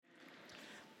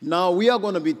Now we are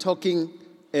going to be talking,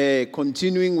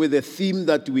 continuing with the theme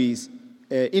that we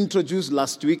introduced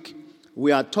last week.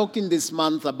 We are talking this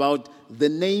month about the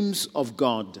names of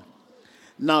God.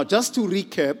 Now, just to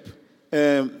recap,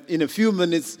 in a few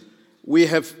minutes, we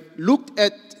have looked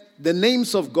at the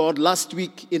names of God last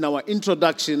week in our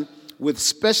introduction with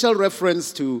special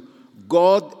reference to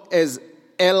God as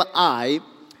Eli,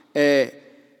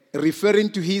 referring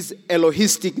to his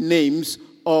Elohistic names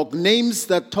or names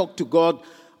that talk to God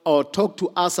or talk to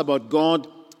us about God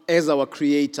as our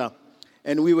Creator.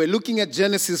 And we were looking at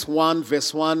Genesis 1,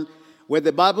 verse 1, where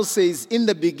the Bible says, in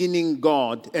the beginning,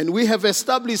 God. And we have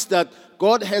established that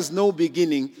God has no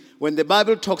beginning. When the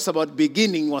Bible talks about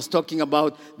beginning, was talking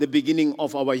about the beginning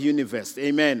of our universe.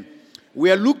 Amen. We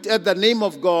have looked at the name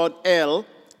of God, El,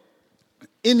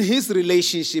 in his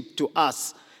relationship to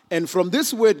us. And from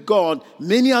this word God,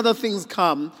 many other things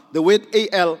come. The word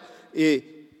A-L,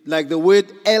 like the word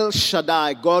El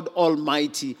Shaddai, God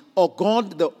Almighty, or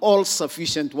God the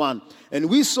All-Sufficient One. And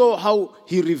we saw how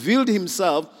he revealed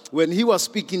himself when he was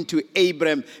speaking to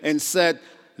Abram and said,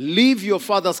 leave your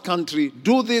father's country,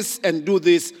 do this and do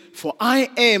this, for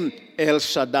I am El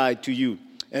Shaddai to you.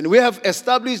 And we have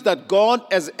established that God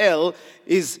as El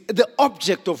is the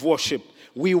object of worship.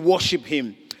 We worship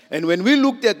him. And when we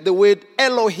looked at the word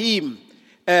Elohim,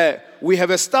 we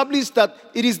have established that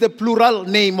it is the plural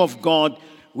name of God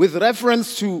with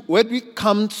reference to when it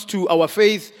comes to our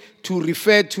faith to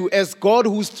refer to as God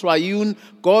who's triune,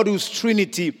 God who's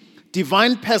Trinity,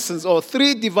 divine persons or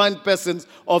three divine persons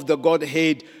of the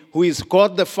Godhead, who is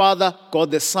God the Father,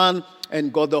 God the Son,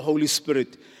 and God the Holy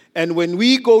Spirit. And when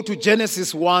we go to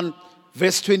Genesis 1,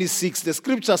 verse 26, the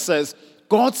scripture says,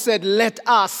 God said, let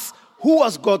us. Who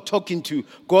was God talking to?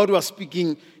 God was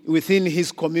speaking within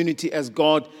his community as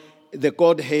God, the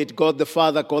Godhead, God the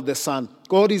Father, God the Son.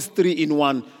 God is three in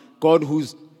one. God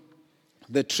who's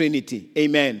the Trinity.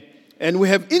 Amen. And we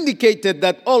have indicated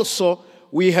that also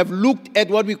we have looked at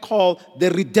what we call the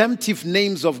redemptive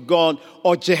names of God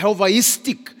or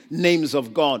Jehovah-istic names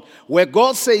of God, where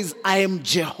God says, I am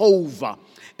Jehovah.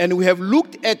 And we have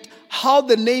looked at how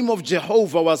the name of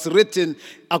Jehovah was written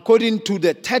according to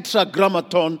the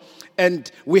Tetragrammaton.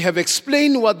 And we have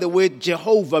explained what the word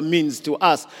Jehovah means to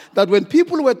us. That when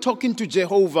people were talking to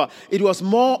Jehovah, it was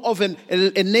more of a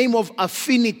name of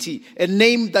affinity, a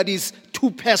name that is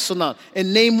too personal, a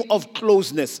name of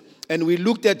closeness. And we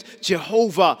looked at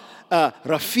Jehovah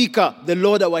Rafika, the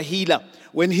Lord our healer,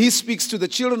 when he speaks to the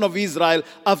children of Israel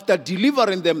after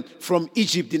delivering them from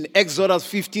Egypt in Exodus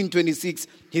 15:26,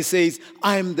 he says,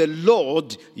 I am the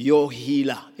Lord your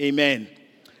healer. Amen.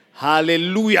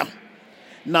 Hallelujah.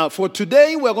 Now, for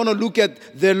today, we're going to look at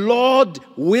the Lord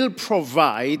will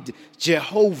provide,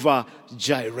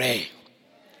 Jehovah-Jireh.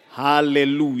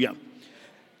 Hallelujah.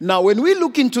 Now, when we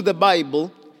look into the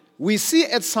Bible, we see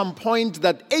at some point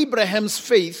that Abraham's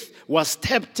faith was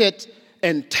tested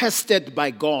and tested by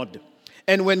God.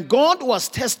 And when God was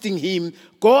testing him,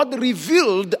 God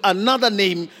revealed another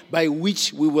name by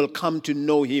which we will come to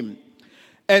know him.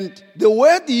 And the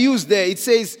word used there, it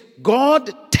says,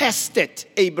 God tested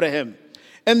Abraham.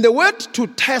 And the word to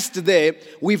test there,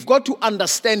 we've got to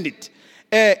understand it.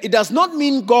 It does not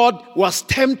mean God was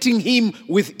tempting him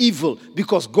with evil,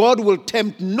 because God will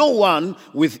tempt no one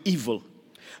with evil.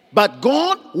 But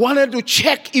God wanted to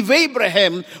check if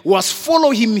Abraham was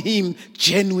following him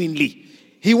genuinely.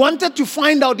 He wanted to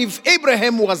find out if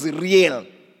Abraham was real.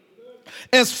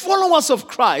 As followers of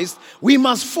Christ, we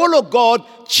must follow God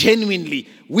genuinely.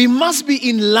 We must be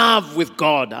in love with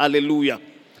God. Hallelujah.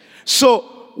 So,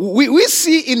 we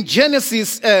see in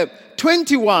Genesis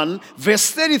 21,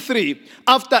 verse 33,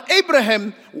 after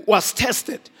Abraham was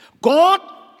tested, God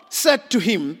said to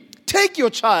him, take your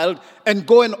child and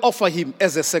go and offer him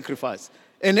as a sacrifice.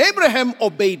 And Abraham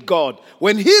obeyed God.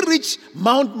 When he reached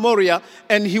Mount Moriah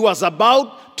and he was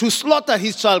about to slaughter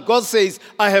his child, God says,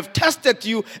 I have tested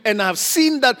you and I have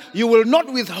seen that you will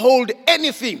not withhold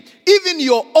anything. Even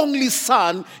your only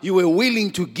son, you were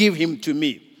willing to give him to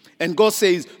me. And God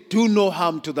says, do no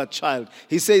harm to that child.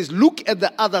 He says, look at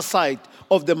the other side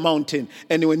of the mountain.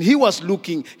 And when he was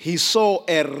looking, he saw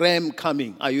a ram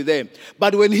coming. Are you there?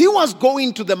 But when he was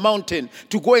going to the mountain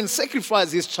to go and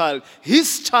sacrifice his child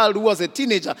who was a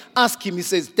teenager, asked him, he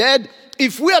says, Dad,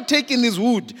 if we are taking this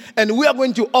wood and we are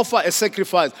going to offer a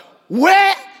sacrifice,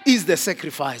 where is the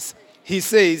sacrifice? He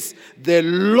says, the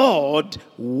Lord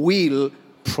will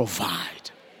provide.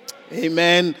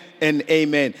 Amen and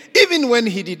amen. Even when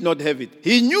he did not have it,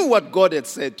 he knew what God had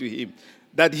said to him.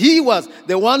 That he was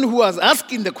the one who was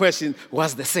asking the question,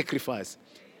 was the sacrifice.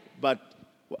 But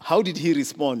how did he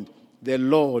respond? The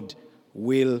Lord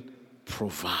will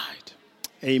provide.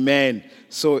 Amen.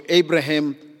 So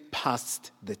Abraham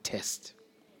passed the test.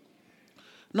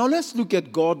 Now let's look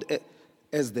at God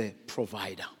as the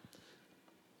provider.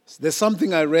 There's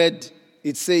something I read.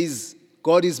 It says,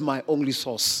 God is my only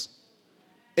source.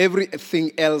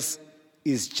 Everything else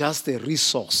is just a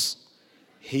resource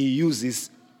He uses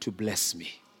to bless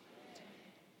me.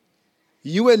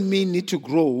 You and me need to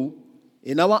grow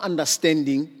in our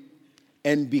understanding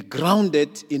and be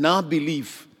grounded in our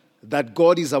belief that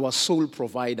God is our sole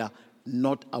provider,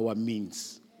 not our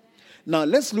means. Now,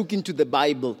 let's look into the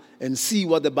Bible and see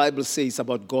what the Bible says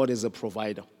about God as a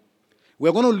provider.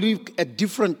 We're going to look at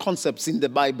different concepts in the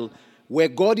Bible where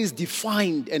God is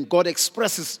defined and God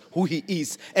expresses who He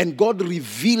is and God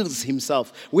reveals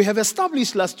Himself. We have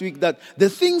established last week that the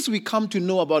things we come to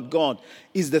know about God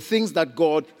is the things that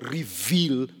God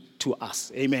revealed to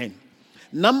us. Amen.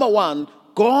 Number one,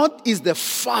 God is the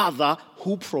Father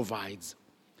who provides.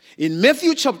 In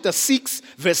Matthew chapter 6,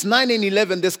 verse 9 and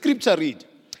 11, the scripture read,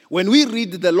 when we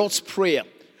read the Lord's Prayer,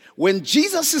 when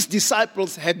Jesus'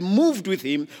 disciples had moved with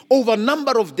Him over a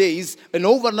number of days and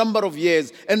over a number of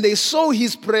years, and they saw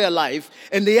His prayer life,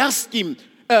 and they asked Him,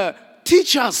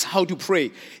 teach us how to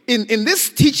pray. In this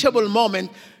teachable moment,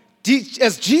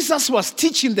 as Jesus was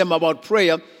teaching them about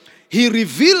prayer, He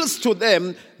reveals to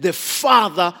them the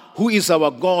Father who is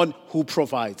our God who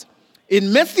provides.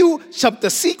 In Matthew chapter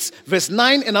 6, verse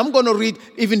 9, and I'm going to read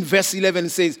even verse 11, it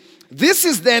says, this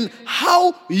is then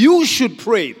how you should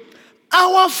pray.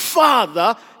 Our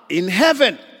Father in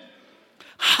heaven,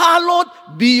 hallowed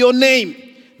be your name.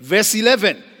 Verse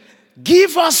 11,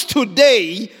 give us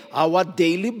today our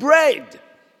daily bread.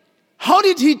 How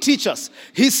did He teach us?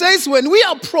 He says when we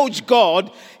approach God,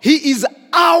 He is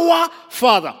our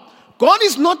Father. God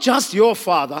is not just your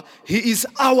Father, He is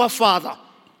our Father.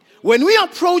 When we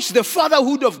approach the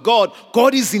fatherhood of God,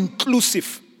 God is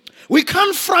inclusive. We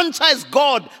can't franchise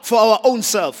God for our own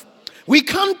self. We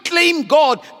can't claim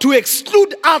God to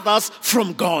exclude others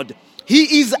from God.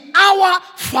 He is our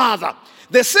Father.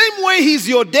 The same way He's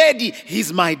your daddy,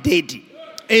 He's my daddy.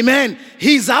 Amen.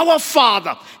 He's our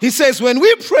Father. He says when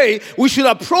we pray, we should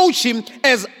approach Him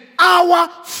as our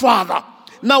Father.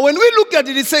 Now when we look at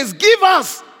it, it says, give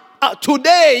us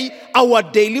today our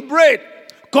daily bread.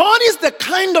 God is the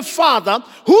kind of Father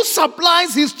who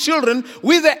supplies His children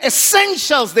with the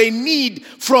essentials they need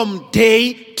from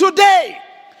day to day.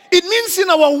 It means in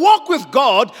our walk with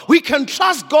God, we can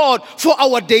trust God for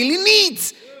our daily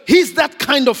needs. He's that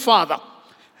kind of Father.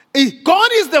 God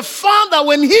is the Father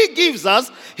when He gives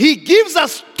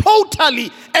us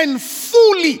totally and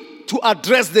fully to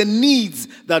address the needs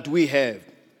that we have.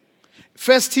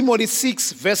 1 Timothy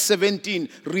 6 verse 17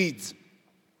 reads,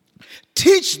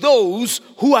 teach those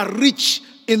who are rich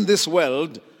in this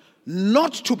world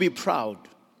not to be proud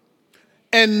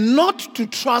and not to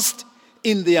trust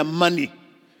in their money,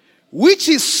 which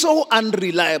is so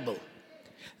unreliable.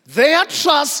 Their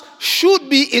trust should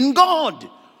be in God,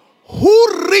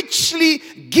 who richly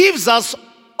gives us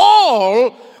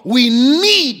all we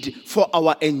need for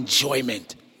our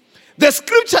enjoyment. The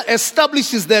scripture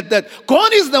establishes that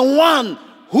God is the one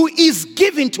who is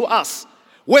giving to us.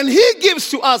 When He gives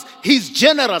to us, He's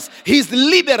generous, He's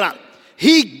liberal.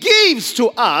 He gives to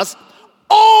us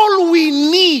all we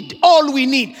need,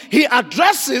 He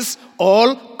addresses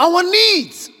all our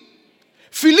needs.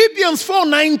 Philippians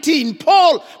 4:19,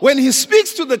 Paul, when he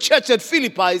speaks to the church at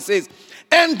Philippi, says,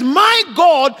 and my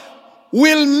God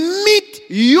will meet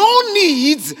your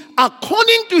needs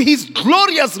according to His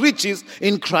glorious riches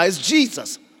in Christ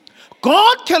Jesus.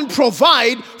 God can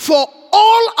provide for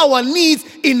all our needs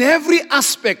in every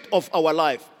aspect of our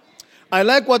life. I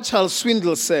like what Charles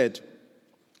Swindoll said.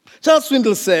 Charles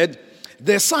Swindoll said,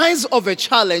 the size of a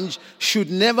challenge should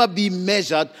never be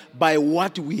measured by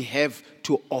what we have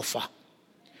to offer.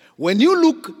 When you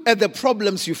look at the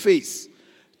problems you face,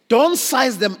 don't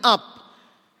size them up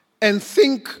and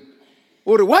think,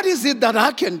 what is it that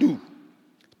I can do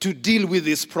to deal with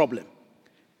this problem?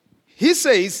 He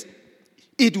says,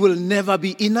 it will never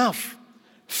be enough.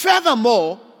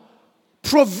 Furthermore,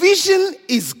 provision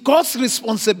is God's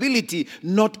responsibility,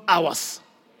 not ours.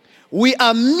 We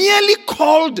are merely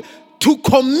called to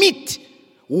commit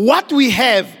what we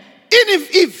have, even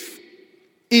if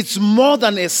it's more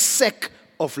than a sack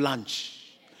of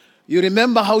lunch. You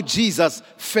remember how Jesus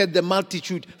fed the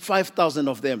multitude, 5,000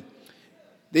 of them.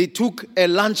 They took a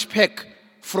lunch pack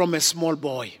from a small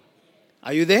boy.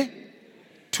 Are you there?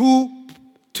 Two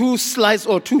slices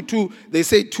or they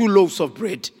say 2 loaves of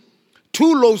bread.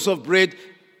 2 loaves of bread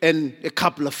and a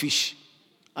couple of fish.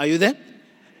 Are you there?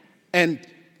 And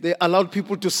they allowed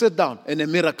people to sit down and a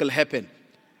miracle happened.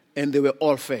 And they were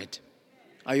all fed.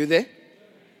 Are you there?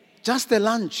 Just a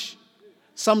lunch.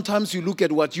 Sometimes you look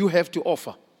at what you have to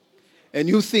offer and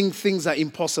you think things are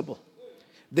impossible.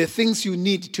 The things you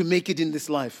need to make it in this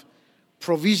life.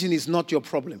 Provision is not your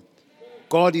problem.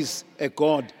 God is a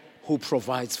God who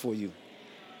provides for you.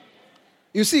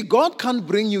 You see, God can't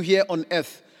bring you here on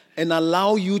earth and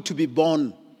allow you to be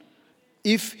born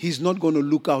if He's not going to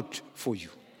look out for you.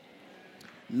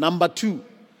 Number 2,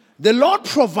 the Lord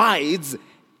provides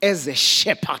as a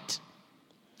shepherd.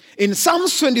 In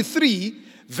Psalms 23,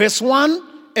 verse 1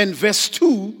 and verse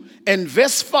 2 and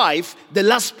verse 5, the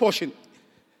last portion,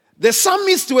 the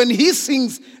psalmist, when he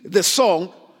sings the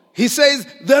song, he says,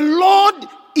 "The Lord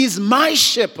is my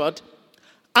shepherd,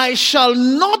 I shall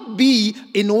not be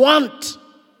in want.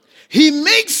 He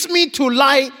makes me to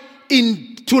lie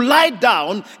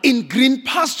down in green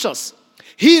pastures.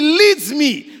 He leads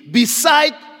me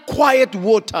beside quiet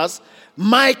waters.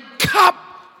 My cup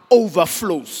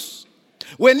overflows."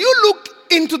 When you look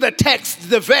into the text,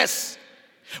 the verse,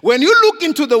 when you look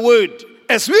into the word,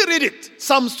 as we read it,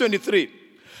 Psalms 23,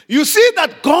 you see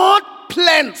that God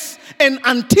plans and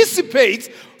anticipates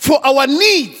for our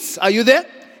needs. Are you there?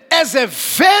 As a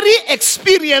very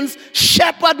experienced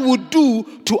shepherd would do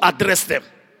to address them.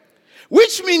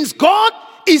 Which means God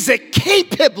is a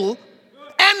capable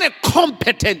and a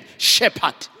competent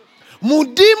shepherd.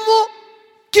 Mudimu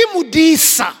ki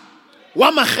mudisa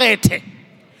wa makhete.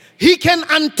 He can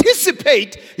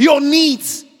anticipate your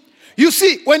needs. You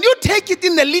see, when you take it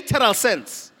in the literal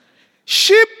sense,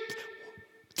 sheep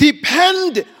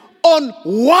depend on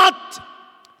what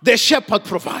the shepherd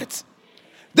provides.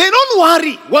 They don't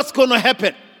worry what's going to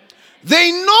happen.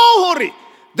 They know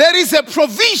there is a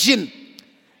provision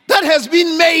that has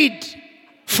been made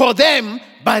for them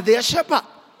by their shepherd.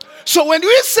 So when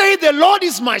we say the Lord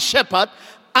is my shepherd,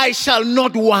 I shall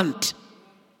not want.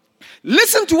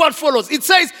 Listen to what follows. It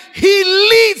says, He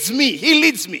leads me. He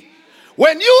leads me.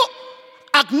 When you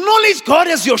acknowledge God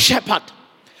as your shepherd,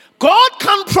 God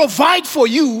can provide for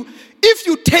you if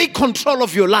you take control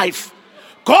of your life.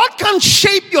 God can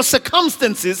shape your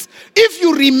circumstances if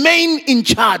you remain in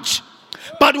charge.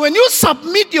 But when you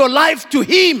submit your life to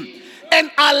Him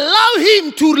and allow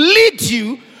Him to lead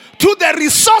you to the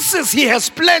resources He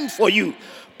has planned for you,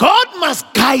 God must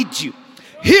guide you.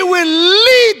 He will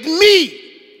lead me.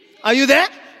 Are you there?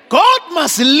 God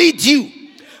must lead you.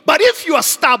 But if you are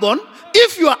stubborn,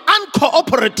 if you are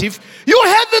uncooperative, you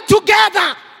have it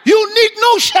together. You need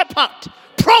no shepherd.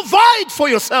 Provide for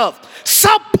yourself.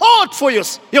 Support for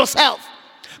yourself.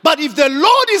 But if the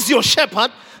Lord is your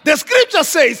shepherd, the scripture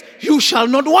says, you shall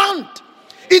not want.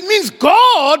 It means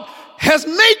God has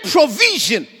made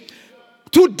provision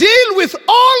to deal with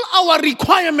all our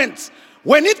requirements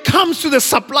when it comes to the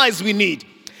supplies we need.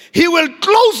 He will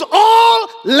close all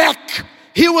lack.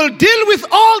 He will deal with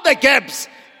all the gaps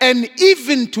and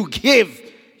even to give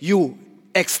you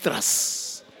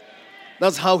extras.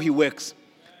 That's how He works.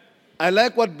 I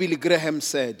like what Billy Graham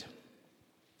said.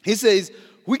 He says,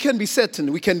 we can be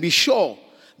certain, we can be sure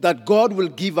that God will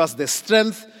give us the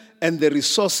strength and the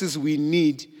resources we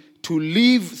need to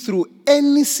live through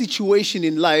any situation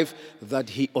in life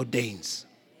that He ordains.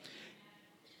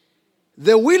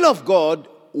 The will of God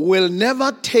will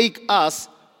never take us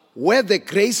where the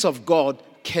grace of God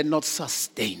cannot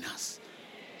sustain us.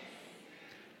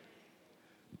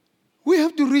 We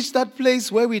have to reach that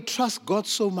place where we trust God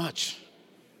so much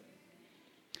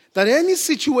that any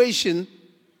situation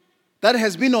that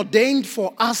has been ordained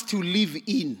for us to live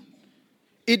in,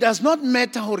 it does not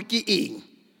matter how ing.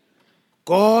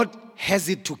 God has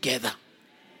it together.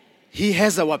 He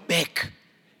has our back.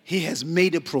 He has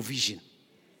made a provision.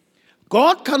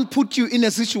 God can put you in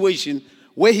a situation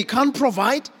where He can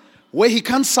provide, where He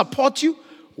can support you,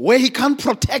 where He can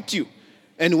protect you,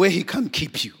 and where He can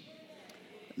keep you.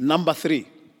 Number 3,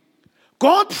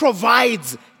 God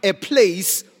provides a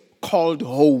place called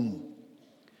home.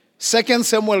 2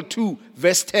 Samuel 2,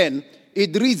 verse 10,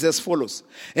 it reads as follows.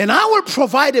 And I will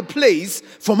provide a place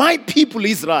for my people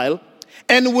Israel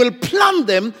and will plant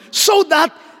them so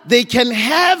that they can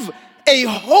have a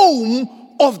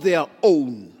home of their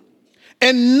own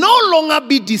and no longer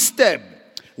be disturbed.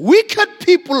 Wicked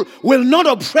people will not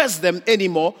oppress them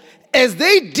anymore as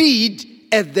they did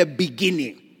at the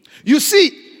beginning. You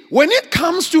see, when it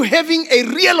comes to having a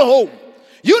real home,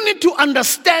 you need to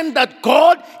understand that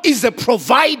God is the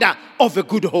provider of a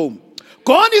good home.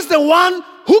 God is the one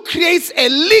who creates a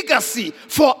legacy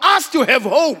for us to have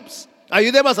homes. Are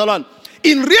you there, Basalan?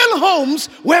 In real homes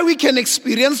where we can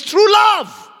experience true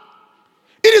love.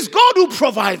 It is God who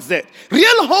provides that.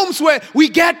 Real homes where we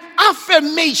get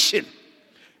affirmation.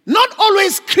 Not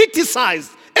always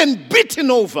criticized and beaten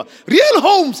over. Real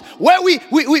homes where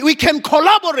we can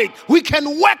collaborate, we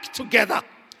can work together.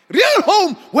 Real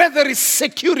home where there is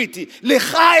security.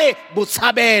 Legae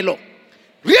botshabelo.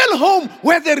 Real home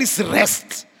where there is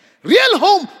rest. Real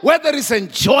home where there is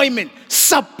enjoyment,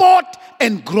 support,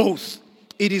 and growth.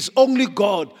 It is only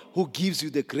God who gives you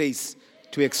the grace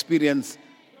to experience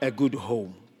a good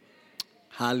home.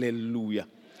 Hallelujah.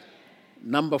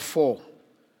 Number 4,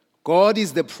 God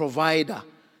is the provider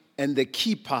and the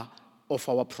keeper of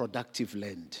our productive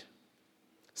land.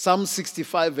 Psalm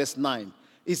 65 verse 9.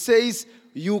 It says,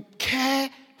 you care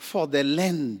for the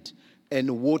land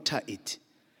and water it,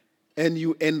 and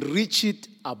you enrich it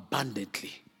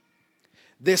abundantly.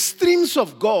 The streams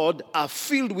of God are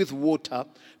filled with water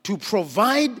to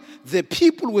provide the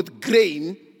people with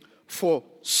grain, for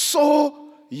so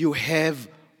you have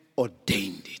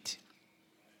ordained it.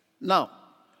 Now,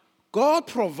 God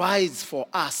provides for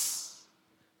us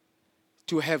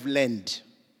to have land,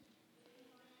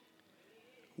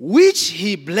 which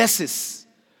He blesses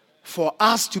for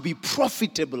us to be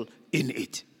profitable in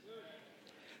it.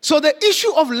 So the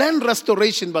issue of land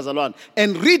restoration, Bazalwan,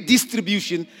 and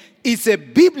redistribution is a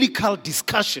biblical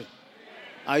discussion.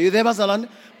 Are you there, Bazalwan?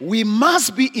 We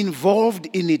must be involved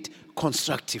in it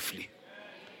constructively.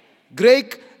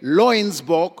 Greg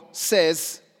Loinsborg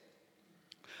says,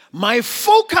 my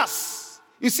focus,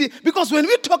 you see, because when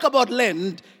we talk about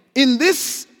land in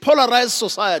this polarized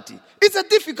society, it's a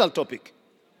difficult topic.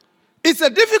 It's a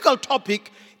difficult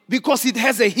topic because it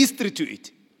has a history to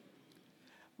it.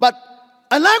 But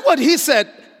I like what he said.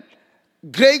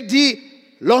 Greg D.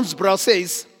 Lonsbrough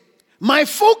says, my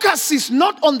focus is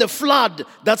not on the flood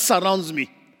that surrounds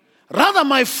me. Rather,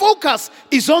 my focus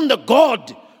is on the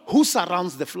God who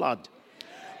surrounds the flood.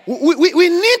 We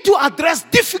need to address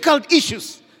difficult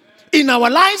issues in our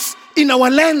lives, in our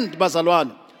land,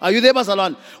 Bazalwan. Are you there,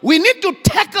 Bazalwan? We need to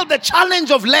tackle the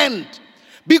challenge of land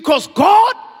because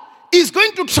God is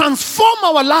going to transform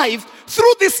our life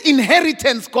through this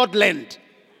inheritance called land.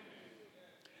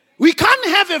 We can't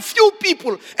have a few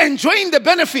people enjoying the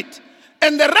benefit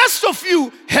and the rest of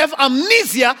you have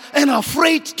amnesia and are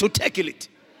afraid to tackle it.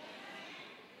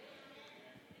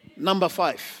 Number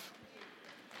 5.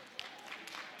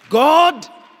 God's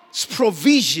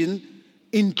provision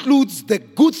includes the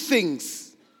good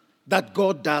things that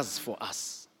God does for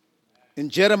us. In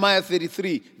Jeremiah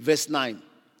 33, verse 9.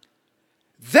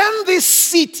 Then this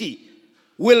city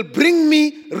will bring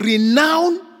me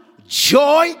renown,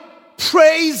 joy,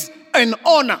 praise, and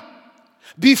honor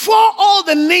before all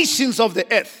the nations of the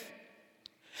earth,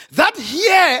 that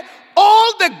hear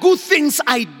all the good things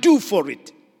I do for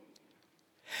it.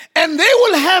 And they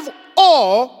will have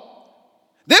awe,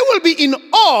 they will be in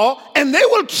awe, and they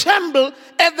will tremble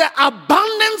at the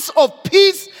abundance of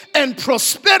peace and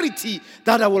prosperity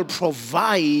that I will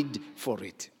provide for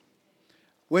it.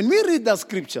 When we read that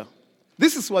scripture,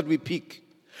 this is what we pick.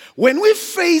 When we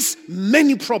face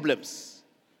many problems,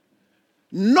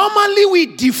 normally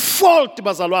we default,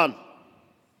 Bazalwan.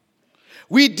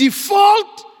 We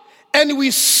default and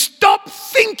we stop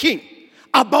thinking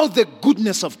about the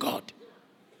goodness of God.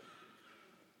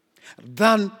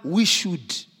 Than we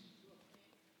should.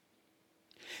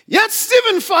 Yet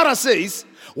Stephen Farrar says,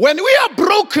 when we are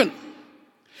broken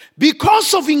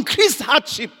because of increased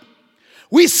hardship,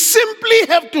 we simply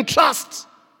have to trust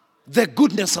the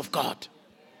goodness of God.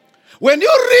 When you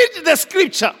read the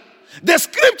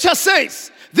scripture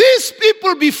says, these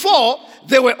people before,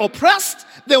 they were oppressed,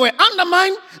 they were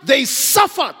undermined, they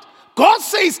suffered. God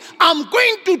says, I'm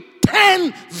going to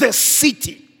turn the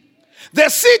city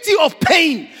of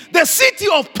pain, the city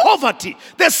of poverty,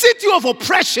 the city of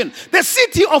oppression, the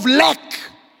city of lack,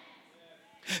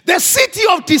 the city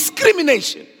of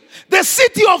discrimination, the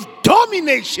city of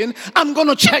domination. I'm going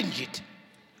to change it.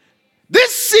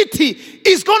 This city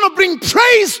is going to bring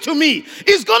praise to me.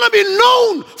 It's going to be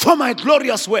known for my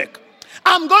glorious work.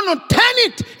 I'm going to turn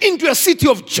it into a city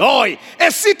of joy,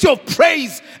 a city of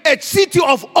praise, a city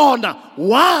of honor.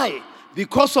 Why?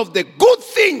 Because of the good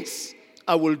things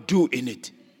I will do in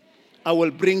it. I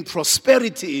will bring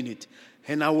prosperity in it,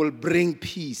 and I will bring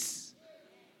peace.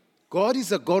 God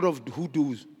is a God who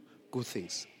does good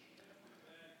things.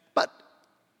 But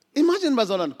imagine,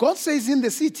 Bazalan, God says in the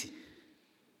city,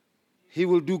 He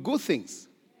will do good things.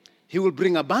 He will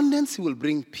bring abundance, He will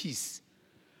bring peace.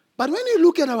 But when you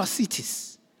look at our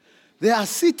cities, there are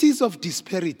cities of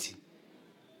disparity.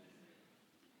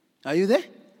 Are you there?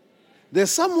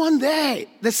 There's someone there,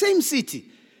 the same city.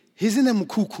 He's in a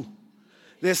Mukuku.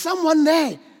 There's someone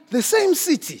there, the same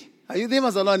city. Are you there,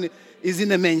 Mazalani? Is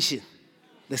in a mansion,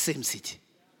 the same city.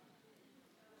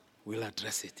 We'll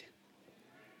address it.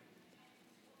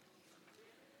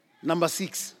 Number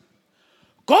 6.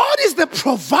 God is the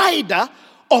provider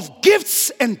of gifts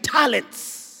and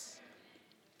talents.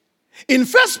 In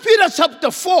 1 Peter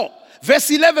chapter 4,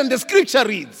 verse 11, the scripture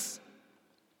reads,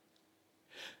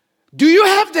 do you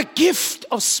have the gift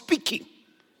of speaking?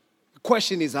 The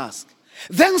question is asked.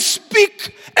 Then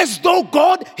speak as though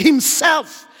God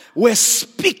himself were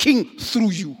speaking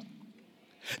through you.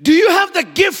 Do you have the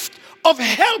gift of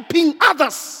helping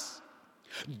others?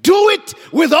 Do it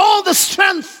with all the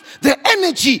strength, the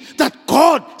energy that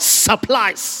God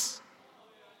supplies.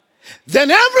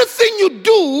 Then everything you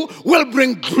do will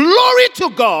bring glory to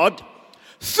God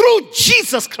through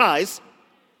Jesus Christ.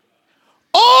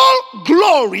 All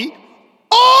glory,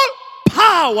 all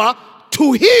power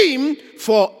to him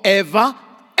forever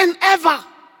and ever.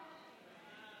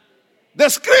 The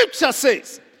scripture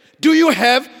says, do you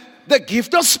have the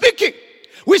gift of speaking?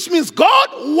 Which means God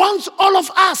wants all of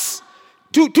us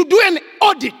to do an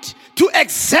audit, to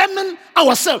examine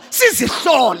ourselves.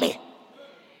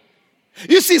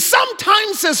 You see,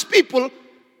 sometimes as people,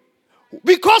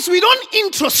 because we don't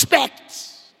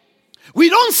introspect, we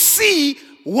don't see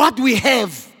what we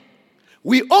have.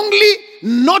 We only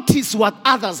notice what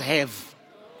others have.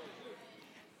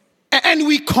 And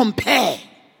we compare.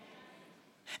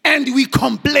 And we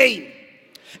complain.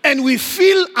 And we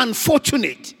feel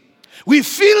unfortunate. We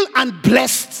feel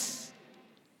unblessed.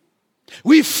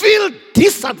 We feel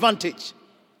disadvantaged.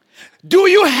 Do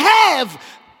you have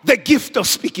the gift of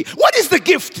speaking? What is the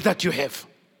gift that you have?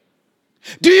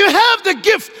 Do you have the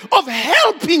gift of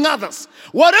helping others?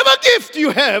 Whatever gift you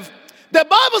have, the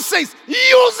Bible says,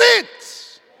 use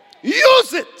it.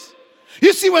 Use it.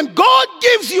 You see, when God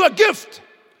gives you a gift,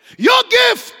 your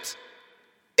gift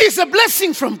is a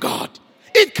blessing from God.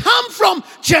 It comes from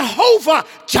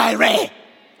Jehovah-Jireh.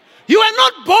 You are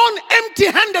not born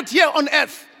empty-handed here on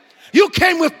earth. You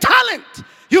came with talent.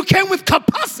 You came with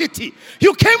capacity.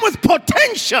 You came with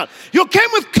potential. You came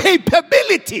with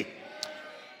capability.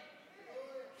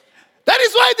 That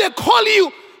is why they call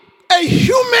you a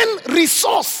human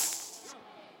resource.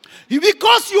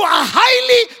 Because you are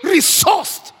highly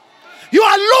resourced. You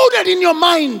are loaded in your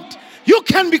mind. You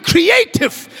can be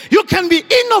creative. You can be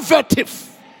innovative.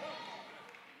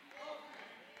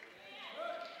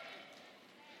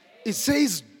 It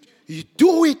says you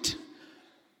do it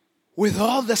with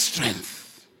all the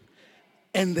strength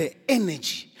and the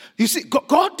energy. You see,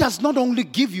 God does not only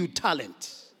give you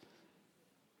talent.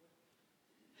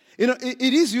 You know, it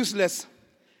is useless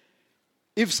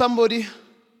if somebody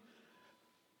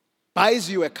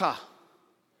buys you a car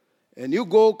and you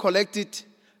go collect it,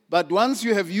 but once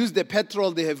you have used the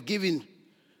petrol they have given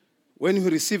when you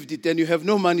received it and you have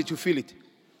no money to fill it,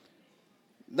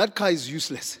 that car is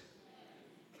useless.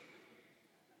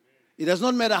 It does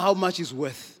not matter how much it's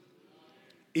worth.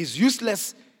 It's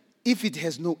useless if it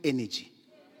has no energy.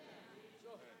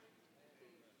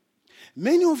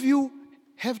 Many of you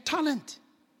have talent,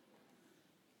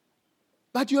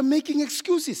 but you're making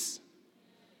excuses.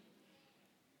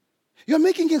 You're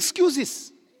making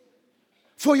excuses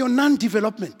for your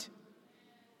non-development.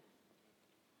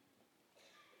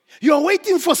 You're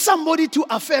waiting for somebody to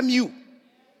affirm you.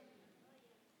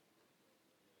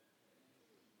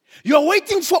 You're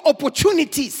waiting for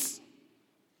opportunities.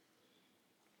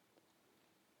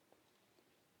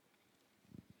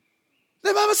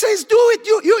 The Bible says, do it.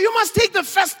 You must take the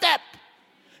first step.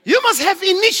 You must have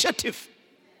initiative.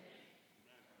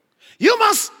 You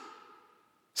must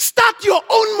start your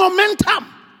own momentum.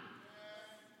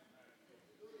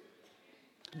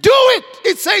 Do it.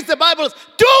 It says the Bible,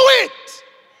 do it.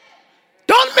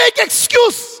 Don't make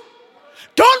excuse.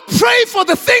 Don't pray for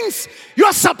the things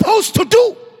you're supposed to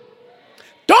do.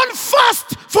 Don't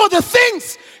fast for the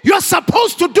things you're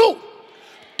supposed to do.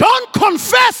 Don't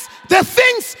confess the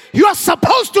things you're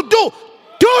supposed to do.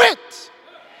 Do it.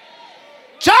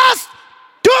 Just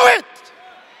do it.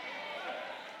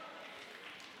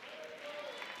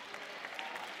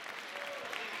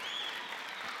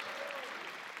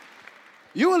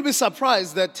 You will be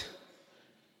surprised that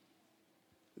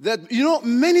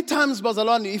many times,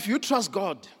 Bazalwani, if you trust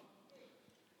God,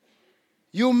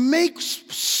 you make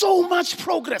so much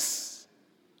progress.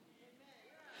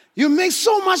 You make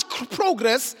so much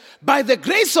progress by the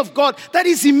grace of God that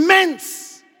is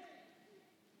immense.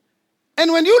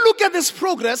 And when you look at this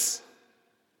progress,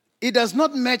 it does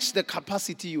not match the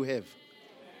capacity you have.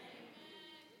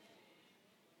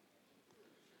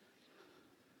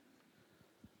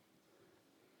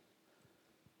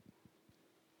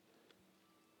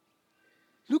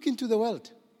 Look into the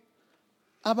world.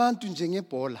 Abantu nje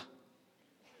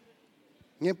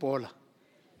ngebhola,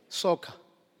 soccer.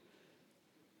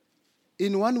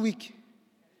 In 1 week,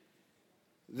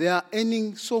 They are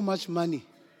earning so much money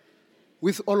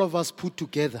with all of us put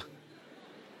together.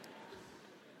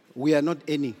 We are not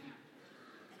earning.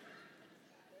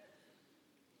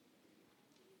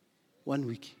 1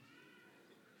 week.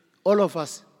 All of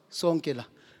us, Sonkela.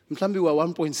 Mhlambi were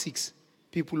 1.6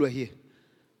 people were here.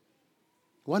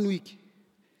 1 week.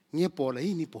 Nyepola,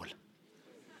 hii ni pola.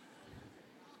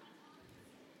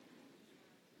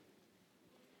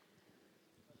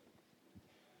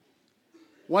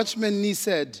 Watchman Nee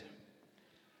said,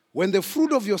 when the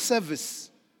fruit of your service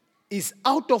is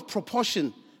out of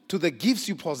proportion to the gifts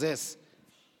you possess,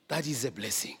 that is a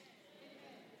blessing.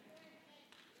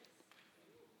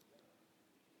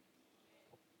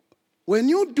 When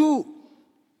you do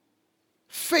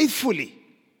faithfully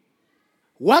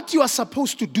what you are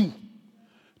supposed to do,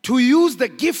 to use the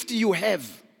gift you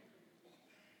have,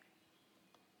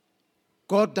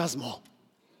 God does more.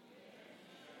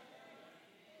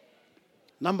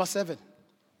 Number 7.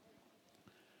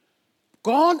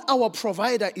 God, our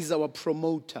provider, is our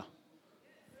promoter.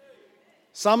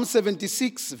 Psalm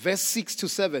 76, verse 6 to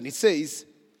 7, it says,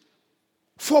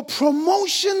 for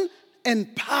promotion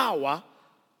and power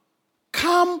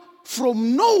come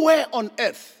from nowhere on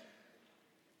earth,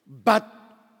 but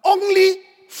only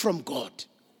from God.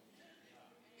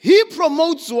 He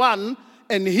promotes one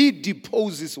and he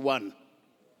deposes one.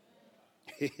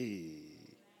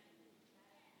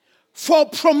 For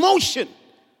promotion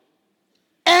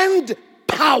and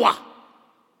power.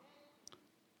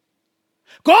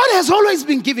 God has always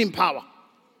been giving power.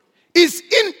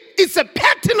 It's a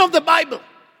pattern of the Bible.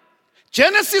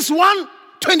 Genesis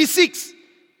 1:26.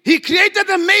 He created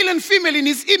the male and female in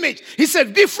his image. He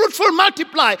said, be fruitful,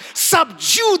 multiply,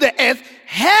 subdue the earth,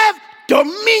 have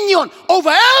dominion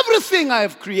over everything I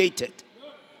have created.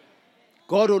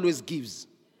 God always gives.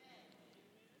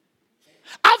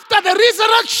 After the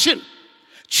resurrection,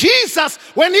 Jesus,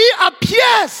 when he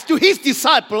appears to his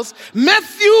disciples,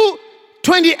 Matthew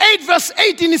 28 verse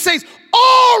 18, he says,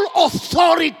 all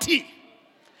authority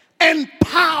and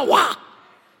power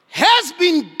has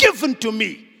been given to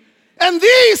me. And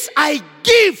this I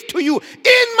give to you.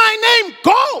 In my name,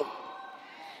 go.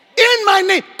 In my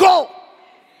name, go.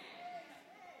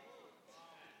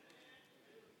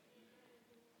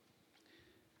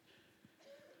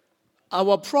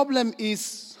 Our problem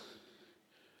is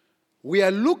we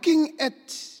are looking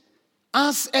at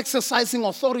us exercising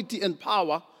authority and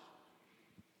power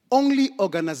only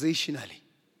organizationally.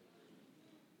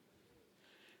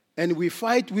 And we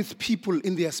fight with people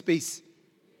in their space.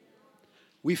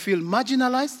 We feel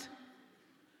marginalized.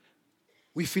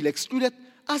 We feel excluded.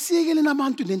 Asiyekele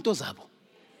nabantu nento zabo.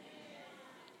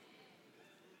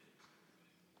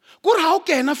 Kuri ha o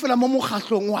kena fela mo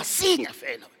mokgahlong wa senya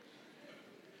fela.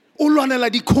 O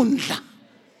lwanela dikhundla.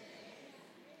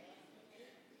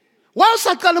 Wa o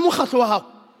sa qala mokgahlo wa hao?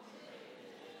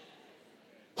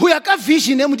 Ho ya ka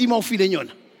vision e modimo o fileng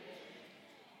yona.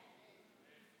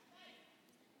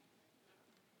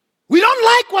 We don't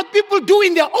like what people do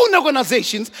in their own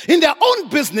organizations, in their own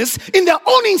business, in their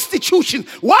own institution.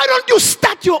 Why don't you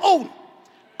start your own?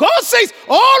 God says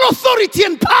all authority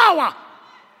and power.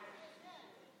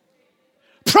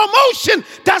 Promotion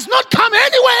does not come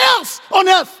anywhere else on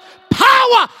earth.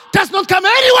 Power does not come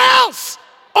anywhere else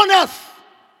on earth.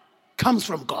 Comes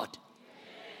from God.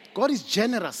 God is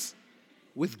generous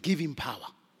with giving power.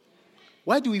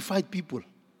 Why do we fight people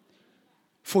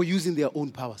for using their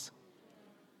own powers?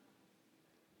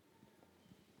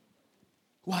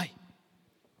 Why?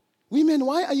 Women,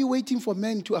 why are you waiting for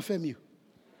men to affirm you?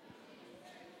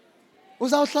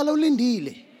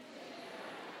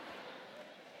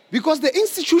 Because the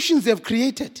institutions they've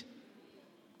created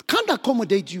can't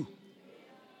accommodate you.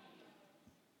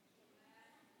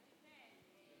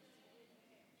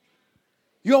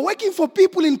 You are working for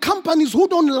people in companies who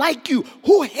don't like you,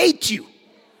 who hate you,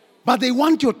 but they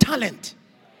want your talent.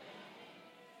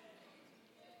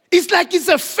 It's like it's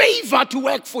a favor to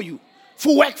work for you,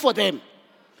 to work for them.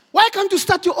 Why can't you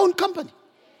start your own company?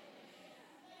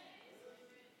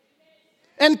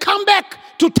 And come back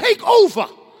to take over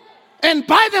and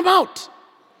buy them out?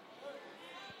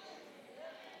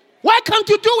 Why can't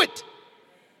you do it?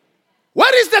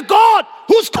 Where is the God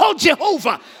who's called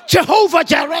Jehovah?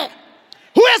 Jehovah-Jireh,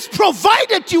 who has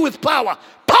provided you with power.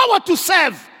 Power to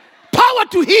serve, power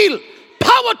to heal,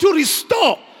 power to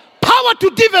restore, power to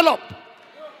develop.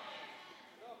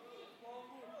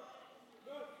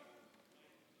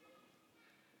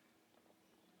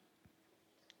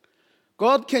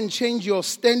 God can change your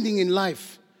standing in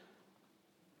life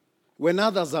when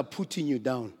others are putting you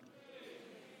down.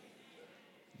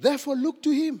 Therefore, look to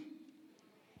him.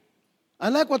 I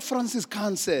like what Francis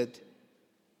Khan said.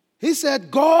 He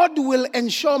said, God will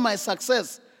ensure my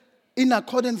success in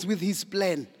accordance with his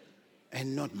plan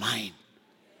and not mine.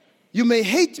 You may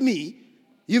hate me,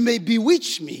 you may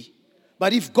bewitch me,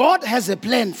 but if God has a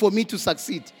plan for me to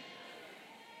succeed,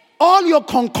 all your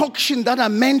concoctions that are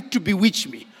meant to bewitch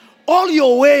me, all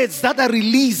your words that are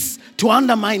released to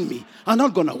undermine me are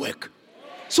not going to work.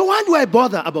 So why do I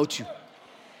bother about you?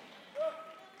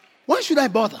 Why should I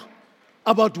bother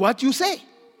about what you say?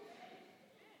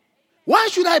 Why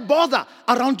should I bother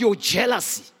around your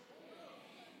jealousy?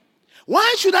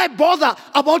 Why should I bother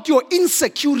about your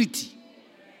insecurity?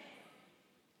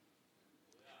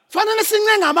 Fanele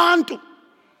sincenga abantu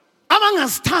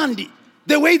abangazithandi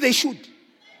the way they should.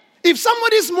 If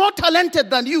somebody is more talented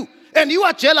than you and you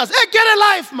are jealous, hey, get a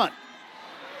life, man.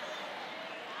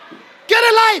 Get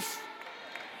a life.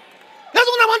 That's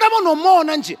what I want no more,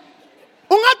 Nanji.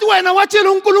 Ungathi wena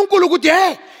watshela uNkulunkulu ukuthi,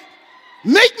 hey,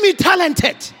 make me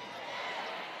talented.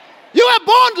 You were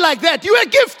born like that. You were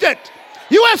gifted.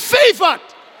 You were favored.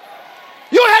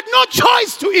 You had no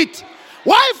choice to it.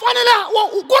 Why fanele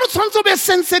uqoruthonso be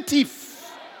sensitive?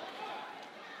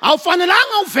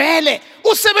 Awufanelanga uvele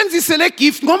usebenzise le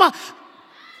gift ngoba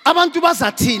abantu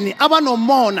bazathini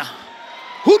abanomona,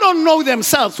 who don't know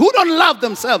themselves, who don't love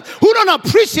themselves, who don't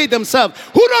appreciate themselves,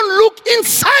 who don't look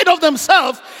inside of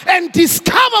themselves and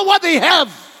discover what they have.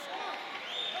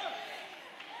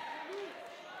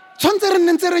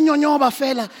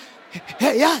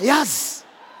 Yes.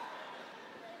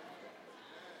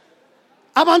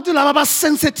 Abantu laba ba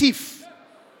sensitive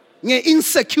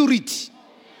nge-insecurity.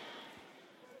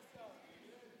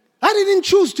 I didn't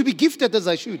choose to be gifted as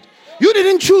I should. You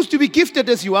didn't choose to be gifted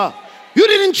as you are. You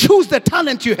didn't choose the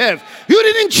talent you have. You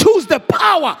didn't choose the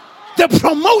power, the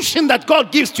promotion that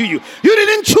God gives to you. You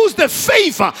didn't choose the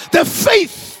favor, the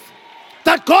faith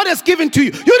that God has given to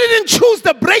you. You didn't choose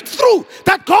the breakthrough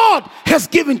that God has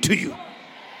given to you.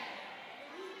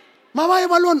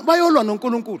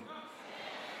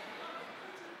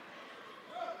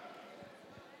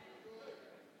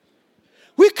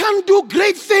 We can't do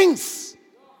great things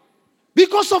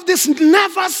because of these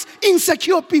nervous,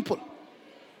 insecure people.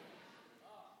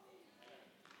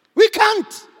 We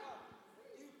can't.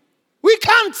 We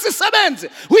can't,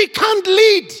 we can't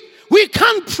lead. We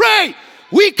can't pray.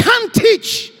 We can't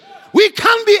teach. We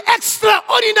can't be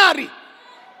extraordinary.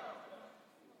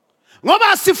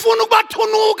 Ngoba sifuna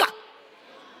ukubathunuka.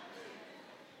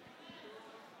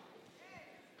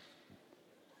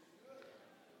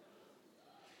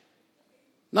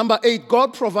 Number 8,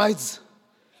 God provides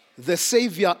the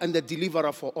Savior and the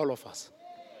Deliverer for all of us.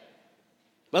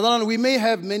 But we may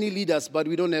have many leaders, but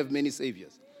we don't have many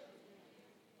Saviors.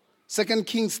 2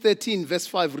 Kings 13 verse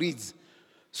 5 reads,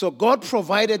 so God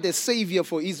provided a Savior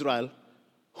for Israel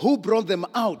who brought them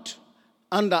out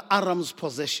under Aram's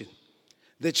possession.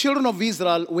 The children of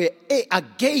Israel were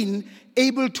again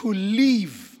able to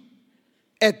live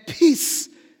at peace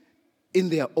in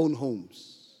their own homes.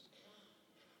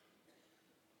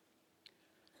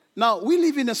 Now, we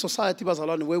live in a society,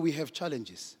 Bazalwane, where we have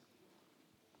challenges.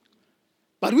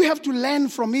 But we have to learn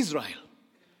from Israel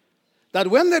that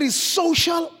when there is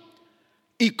social,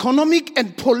 economic,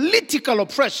 and political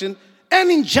oppression and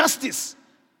injustice,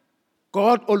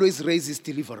 God always raises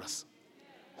deliverers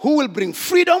who will bring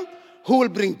freedom, who will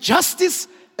bring justice,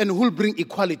 and who will bring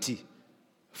equality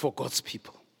for God's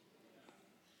people.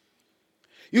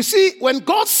 You see, when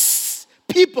God's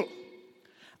people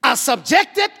are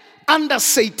subjected under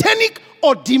satanic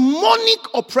or demonic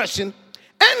oppression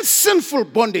and sinful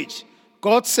bondage,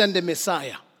 God sent a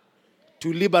Messiah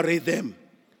to liberate them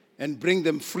and bring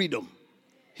them freedom.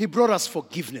 He brought us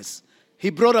forgiveness. He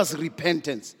brought us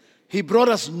repentance. He brought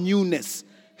us newness.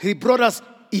 He brought us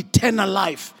eternal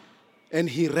life. And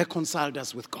he reconciled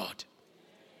us with God.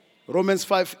 Romans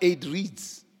 5:8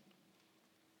 reads,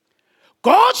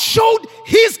 God showed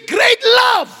his great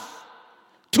love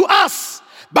to us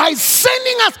by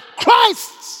sending us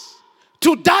Christ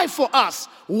to die for us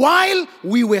while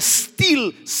we were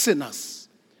still sinners.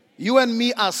 You and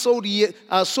me are so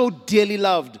dearly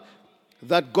loved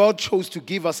that God chose to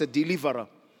give us a deliverer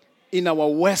in our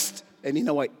worst and in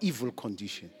our evil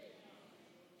condition.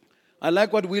 I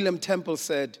like what William Temple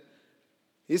said.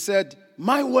 He said,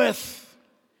 my worth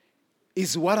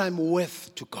is what I'm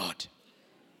worth to God.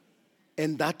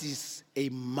 And that is a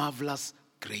marvelous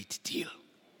great deal.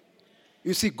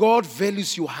 You see, God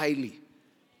values you highly.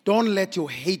 Don't let your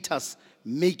haters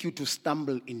make you to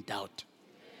stumble in doubt.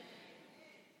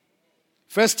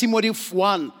 1 Timothy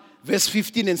 1 verse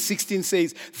 15 and 16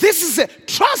 says, this is a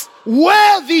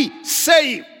trustworthy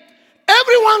saying.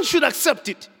 Everyone should accept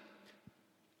it.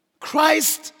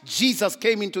 Christ Jesus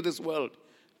came into this world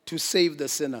to save the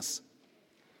sinners.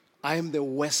 I am the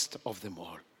worst of them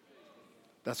all.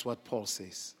 That's what Paul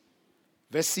says.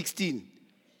 Verse 16.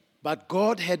 But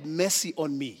God had mercy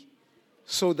on me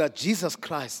so that Jesus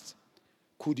Christ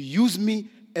could use me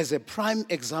as a prime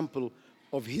example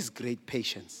of his great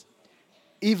patience,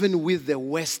 even with the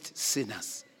worst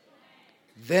sinners.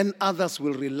 Then others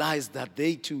will realize that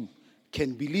they too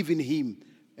can believe in him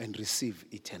and receive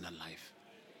eternal life.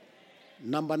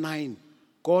 Number 9,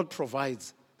 God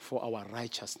provides for our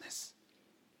righteousness.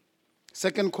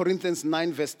 2 Corinthians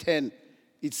 9 verse 10,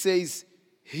 it says,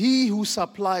 he who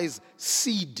supplies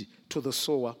seed to the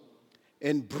sower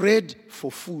and bread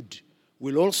for food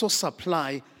will also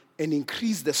supply and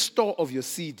increase the store of your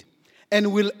seed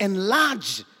and will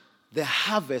enlarge the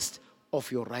harvest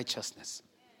of your righteousness.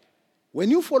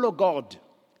 When you follow God,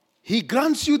 he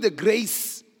grants you the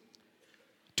grace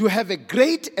to have a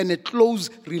great and a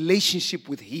close relationship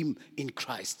with him in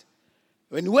Christ.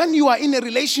 When you are in a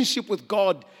relationship with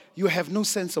God, you have no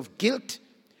sense of guilt.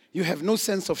 You have no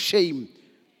sense of shame.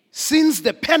 Since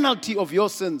the penalty of your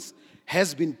sins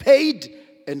has been paid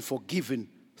and forgiven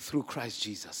through Christ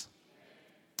Jesus.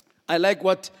 I like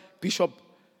what Bishop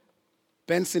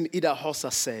Benson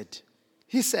Idahosa said.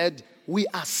 He said, we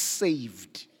are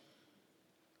saved.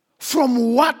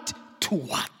 From what to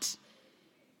what?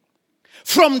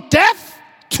 From death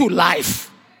to life.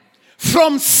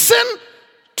 From sin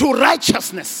to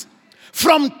righteousness.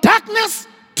 From darkness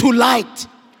to light.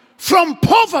 From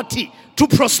poverty to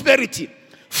prosperity.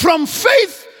 From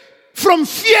faith, from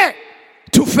fear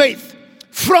to faith.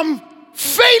 From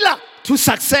failure to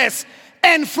success.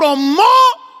 And from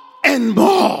more and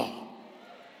more.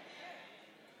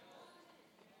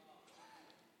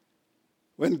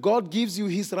 When God gives you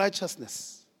his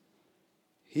righteousness,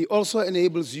 he also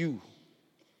enables you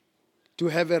to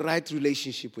have a right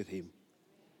relationship with him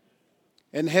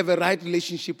and have a right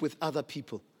relationship with other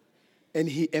people. And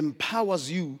he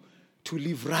empowers you to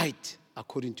live right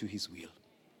according to his will.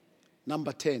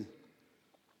 Number 10,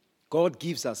 God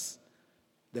gives us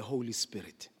the Holy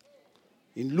Spirit.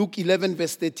 In Luke 11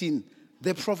 verse 13,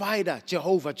 the provider,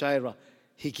 Jehovah-Jireh,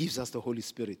 he gives us the Holy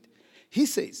Spirit. He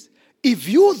says, if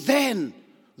you then,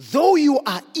 though you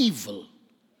are evil,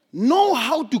 know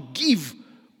how to give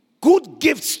good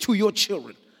gifts to your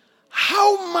children,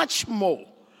 how much more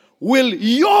will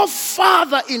your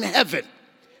Father in heaven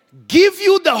give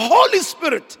you the Holy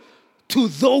Spirit to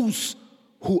those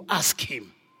who ask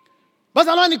him? But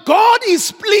God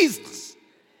is pleased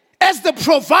as the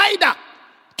provider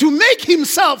to make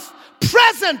himself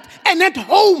present and at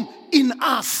home in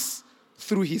us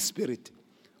through his Spirit.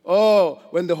 Oh,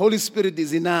 when the Holy Spirit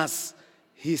is in us,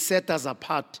 he set us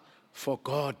apart for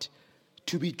God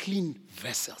to be clean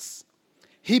vessels.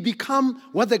 He become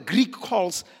what the Greek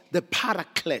calls the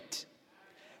paraclete.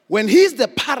 When he's the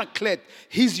paraclete,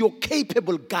 he's your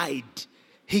capable guide.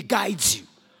 He guides you.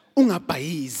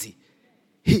 Ungapayizi.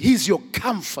 He's your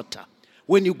comforter.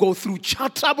 When you go through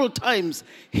troubled times,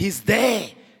 he's there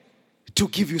to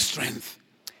give you strength.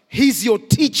 He's your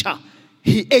teacher.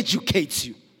 He educates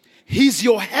you. He's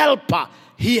your helper.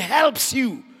 He helps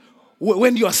you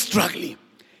when you are struggling.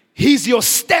 He's your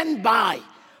standby.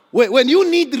 When you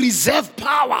need reserve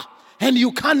power and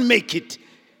you can't make it,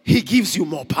 he gives you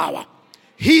more power.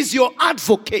 He's your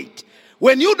advocate.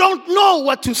 When you don't know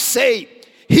what to say,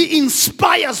 he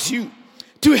inspires you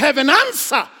to have an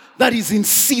answer that is in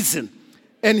season.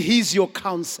 And he's your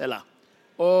counselor.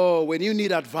 Oh, when you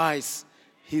need advice,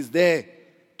 he's there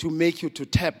to make you to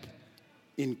tap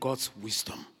in God's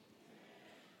wisdom.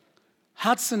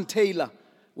 Hudson Taylor,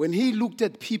 when he looked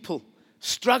at people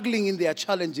struggling in their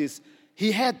challenges,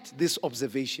 he had this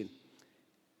observation.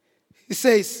 He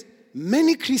says,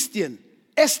 many Christians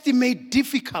estimate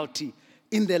difficulty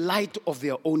in the light of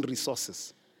their own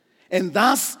resources. And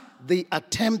thus, they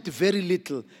attempt very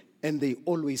little and they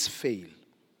always fail.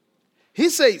 He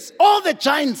says, all the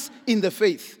giants in the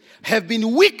faith have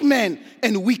been weak men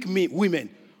and weak women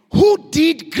who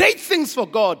did great things for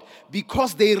God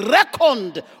because they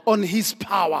reckoned on his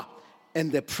power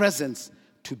and the presence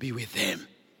to be with them.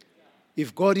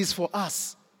 If God is for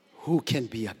us, who can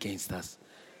be against us?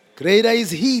 Greater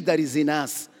is he that is in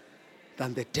us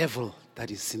than the devil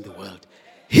that is in the world.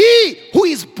 He who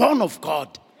is born of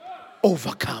God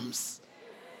overcomes.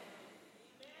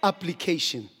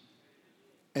 Application.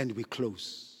 And we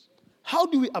close. How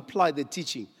do we apply the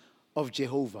teaching of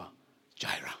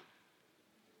Jehovah-Jireh?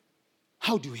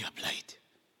 How do we apply it?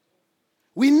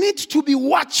 We need to be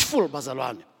watchful,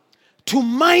 Bazalwane, to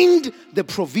mind the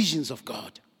provisions of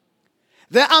God.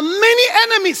 There are many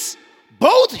enemies,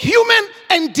 both human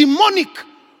and demonic,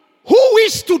 who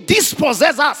wish to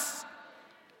dispossess us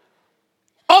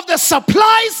of the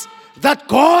supplies that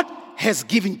God has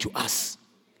given to us.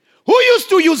 Who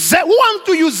want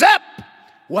to usurp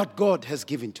what God has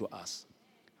given to us?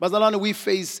 Bazalwane, we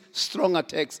face strong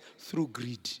attacks through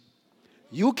greed.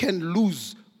 You can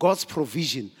lose God's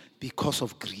provision because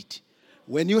of greed.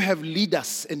 When you have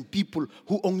leaders and people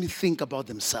who only think about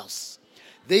themselves,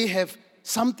 they have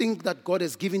something that God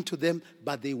has given to them,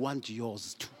 but they want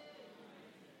yours too.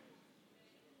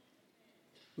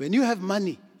 When you have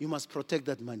money, you must protect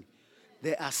that money.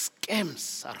 There are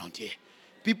scams around here.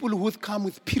 People who come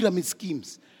with pyramid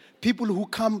schemes. People who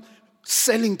come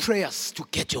selling prayers to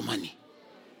get your money.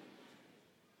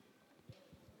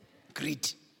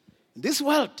 Greed. In this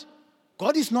world,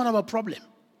 God is not our problem.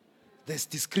 There's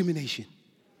discrimination.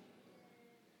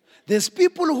 There's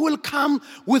people who will come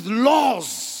with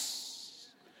laws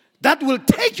that will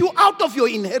take you out of your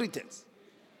inheritance.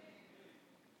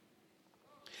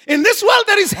 In this world,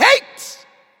 there is hate.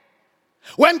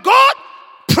 When God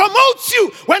promotes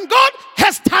you, when God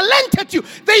has talented you,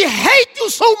 they hate you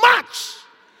so much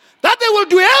that they will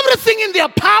do everything in their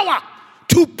power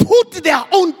to put their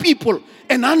own people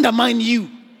and undermine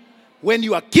you. When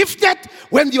you are gifted,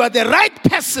 when you are the right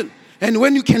person, and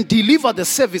when you can deliver the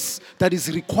service that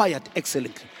is required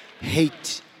excellently.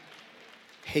 Hate.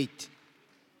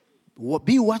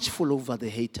 Be watchful over the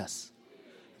haters.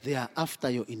 They are after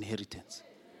your inheritance.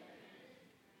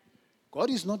 God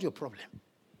is not your problem.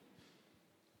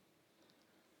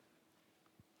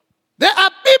 There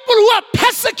are people who are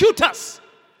persecutors.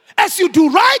 As you do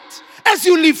right, as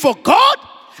you live for God,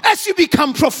 as you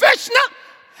become professional,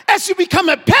 as you become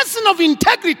a person of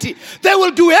integrity, they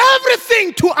will do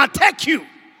everything to attack you,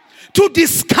 to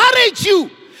discourage you.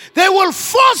 They will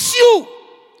force you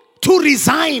to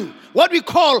resign, what we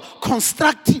call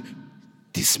constructive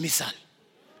dismissal.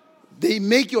 They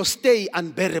make your stay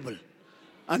unbearable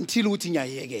until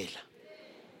utinyayegela.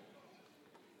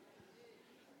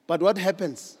 But what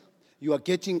happens? You are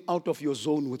getting out of your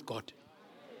zone with God.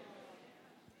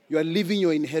 You are leaving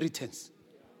your inheritance.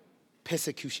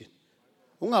 Persecution.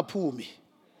 Ungaphumi.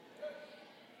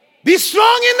 Be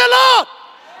strong in the Lord,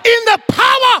 in the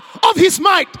power of His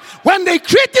might. When they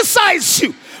criticize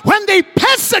you, when they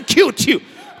persecute you,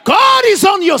 God is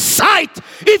on your side.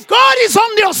 If God is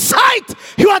on your side,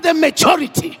 you are the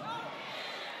majority.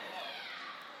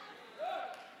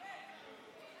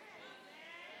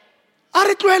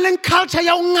 Are tloeleng culture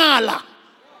ya ungala.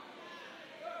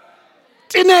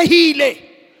 Tinehile.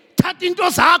 Thathi into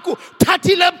zakho,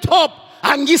 thathi laptop.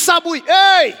 Angisabuyi.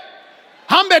 Hey!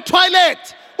 Hambe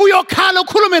toilet. Uyokhala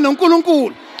ukhulume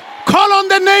noNkulunkulu. Call on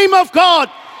the name of God.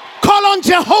 Call on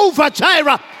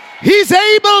Jehovah-Jireh. He's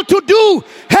able to do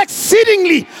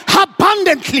exceedingly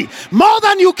abundantly, more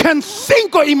than you can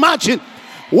think or imagine.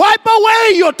 Wipe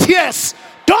away your tears.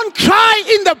 Don't cry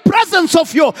in the presence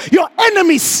of your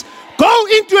enemies. Go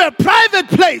into a private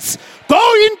place.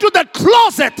 Go into the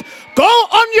closet. Go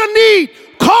on your knee.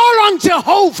 Call on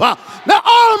Jehovah, the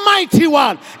Almighty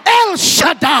One, El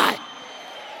Shaddai.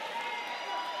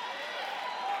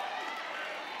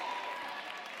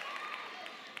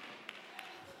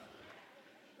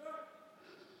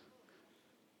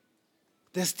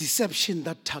 There's deception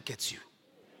that targets you.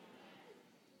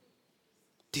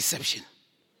 Deception.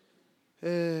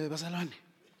 Bazalwane.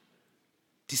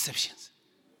 Deceptions.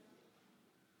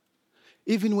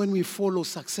 Even when we follow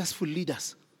successful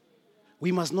leaders,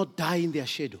 we must not die in their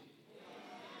shadow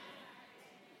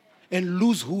and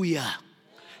lose who we are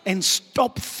and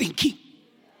stop thinking.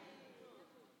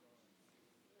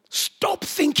 Stop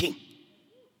thinking.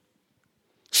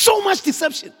 So much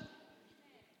deception.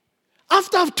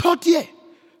 After I've taught here,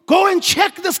 go and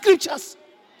check the scriptures.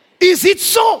 Is it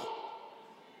so?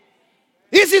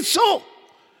 Is it so?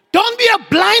 Don't be a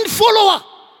blind follower.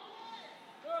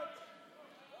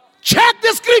 Check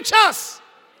the scriptures.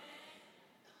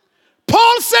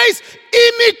 Paul says,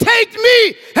 imitate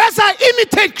me as I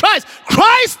imitate Christ.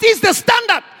 Christ is the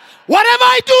standard. Whatever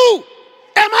I do,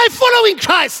 am I following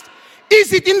Christ?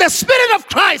 Is it in the spirit of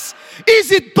Christ?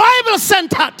 Is it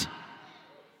Bible-centered?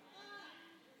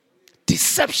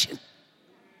 Deception.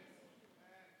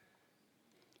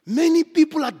 Many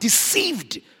people are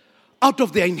deceived out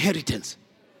of their inheritance.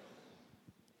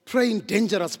 Praying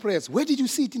dangerous prayers. Where did you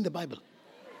see it in the Bible?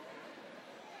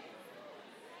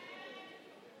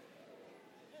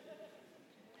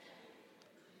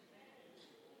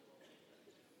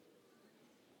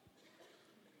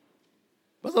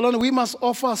 But we must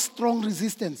offer strong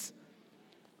resistance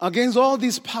against all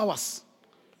these powers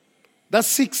that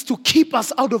seeks to keep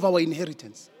us out of our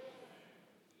inheritance.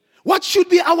 What should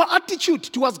be our attitude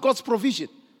towards God's provision?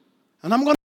 And I'm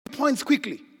going to make points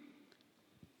quickly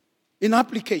in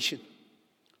application.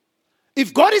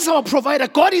 If God is our provider,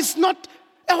 God is not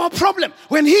our problem.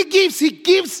 When He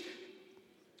gives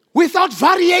without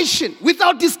variation,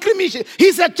 without discrimination.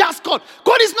 He's a just God.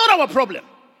 God is not our problem.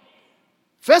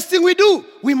 First thing we do,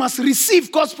 we must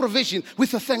receive God's provision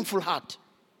with a thankful heart.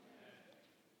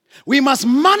 We must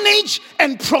manage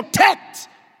and protect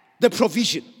the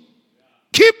provision.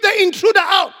 Keep the intruder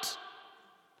out.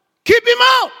 Keep him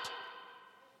out.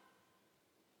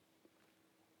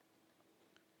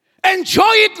 Enjoy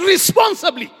it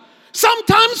responsibly.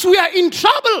 Sometimes we are in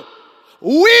trouble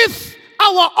with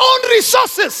our own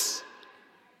resources.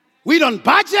 We don't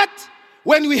budget.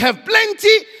 When we have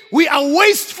plenty, we are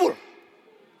wasteful.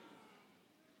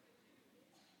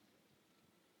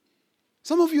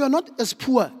 Some of you are not as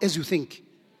poor as you think.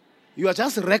 You are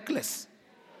just reckless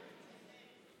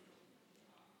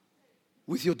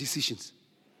with your decisions.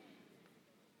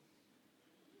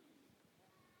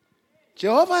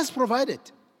 Jehovah has provided.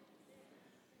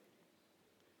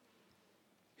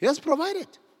 He has provided.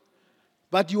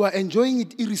 But you are enjoying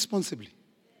it irresponsibly.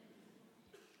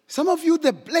 Some of you,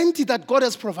 the plenty that God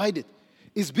has provided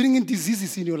is bringing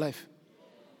diseases in your life.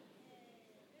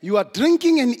 You are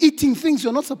drinking and eating things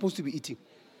you're not supposed to be eating.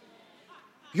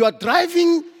 You are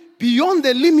driving beyond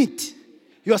the limit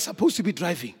you are supposed to be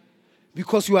driving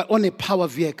because you are on a power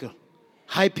vehicle,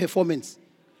 high performance.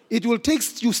 It will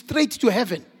take you straight to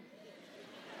heaven.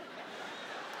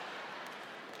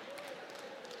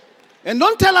 And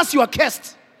don't tell us you are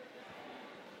cursed.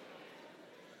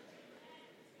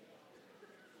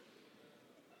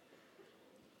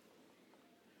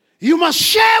 You must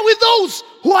share with those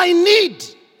who are in need.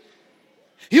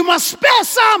 You must spare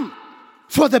some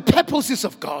for the purposes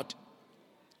of God.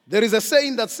 There is a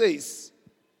saying that says,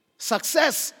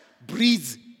 success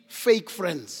breeds fake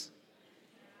friends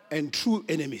and true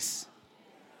enemies.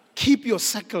 Keep your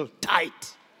circle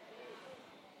tight.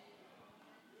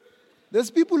 There's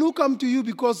people who come to you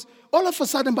because all of a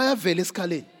sudden, by a velis,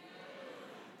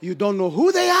 you don't know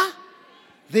who they are.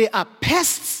 They are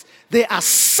pests. They are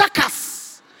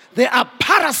suckers. They are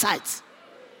parasites.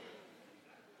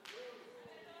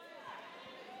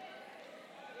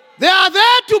 They are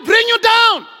there to bring you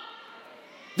down.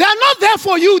 They are not there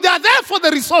for you. They are there for the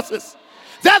resources.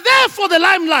 They are there for the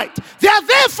limelight. They are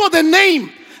there for the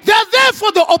name. They are there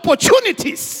for the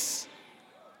opportunities.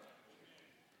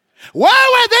 Where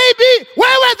were they?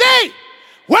 Where were they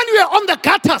when you were on the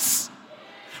gutters?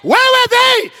 Where were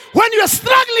they when you were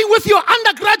struggling with your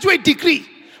undergraduate degree?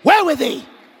 Where were they?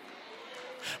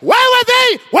 Where were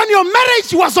they when your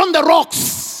marriage was on the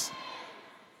rocks?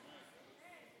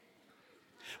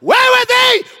 Where were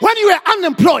they when you were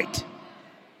unemployed?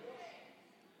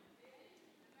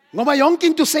 Ngoba yonke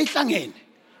into seyihlangene.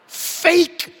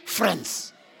 Fake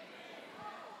friends.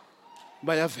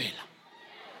 Bayavela.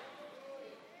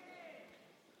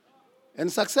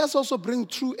 And success also brings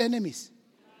true enemies.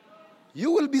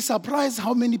 You will be surprised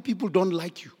how many people don't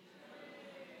like you.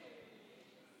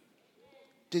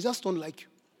 They just don't like you.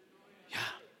 Yeah.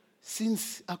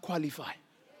 Since I qualify.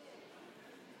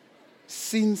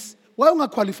 Why don't I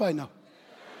qualify now?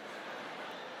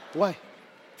 Why?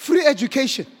 Free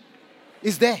education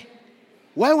is there.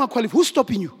 Why don't I qualify? Who's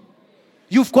stopping you?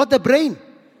 You've got the brain.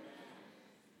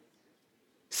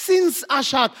 Since I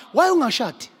shot, why don't I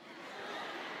shot?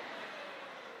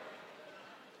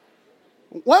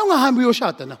 Why ungahambi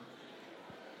uyoshada na?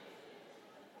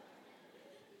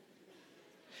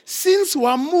 Since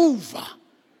wamuva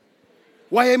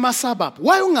waye emasabab,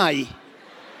 why ungayi?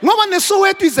 Ngoba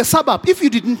neSoweto is a suburb, if you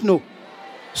didn't know.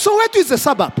 Soweto is a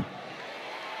suburb.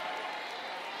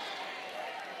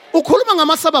 Ukhuluma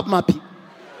ngamasabab maphi?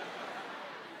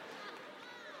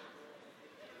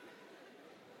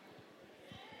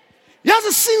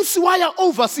 Yazi since waya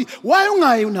overseas, why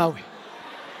ungayi nawe?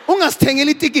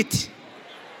 Ungasithengela itikiti.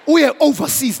 We are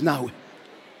overseas now.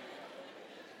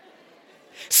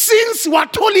 Since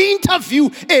what only interview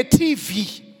a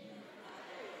TV.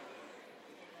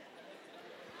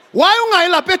 Why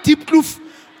ungayilaphe deep proof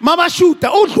mama shooter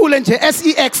udlule nje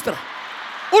SE extra.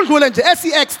 Udlule nje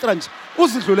SE extra nje.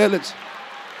 Uzidlulele nje.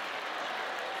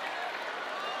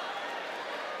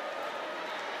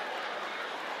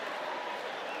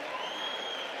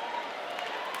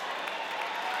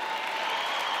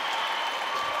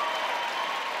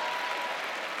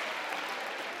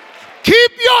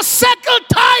 Keep your circle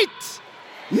tight.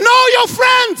 Know your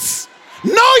friends.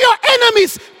 Know your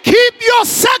enemies. Keep your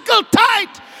circle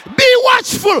tight. Be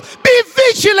watchful. Be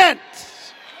vigilant.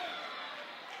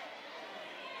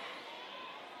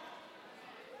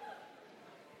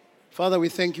 Father, we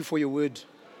thank you for your word.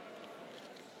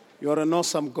 You are an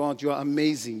awesome God. You are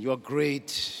amazing. You are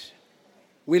great.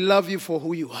 We love you for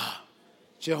who you are.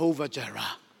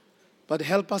 Jehovah-Jireh. But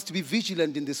help us to be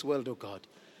vigilant in this world, oh God,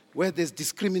 where there's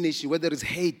discrimination, where there is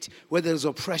hate, where there is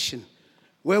oppression,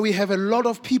 where we have a lot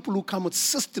of people who come with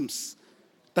systems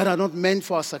that are not meant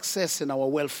for our success and our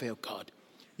welfare, oh God.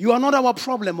 You are not our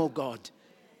problem, oh God.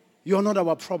 You are not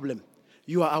our problem.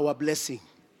 You are our blessing.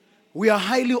 We are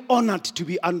highly honored to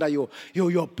be under your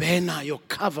banner, your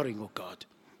covering, oh God.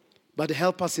 But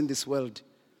help us in this world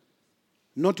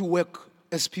not to work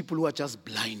as people who are just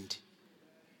blind.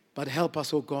 But help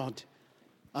us, oh God,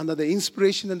 under the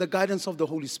inspiration and the guidance of the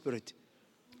Holy Spirit,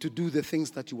 to do the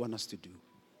things that you want us to do.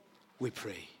 We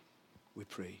pray. We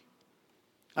pray.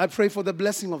 I pray for the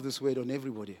blessing of this word on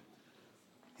everybody.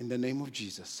 In the name of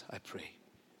Jesus, I pray.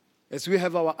 As we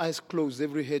have our eyes closed,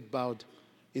 every head bowed,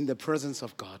 in the presence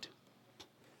of God.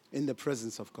 In the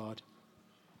presence of God.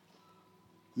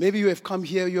 Maybe you have come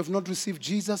here, you have not received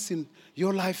Jesus in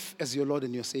your life as your Lord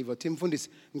and your Savior.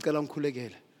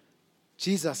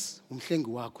 Jesus,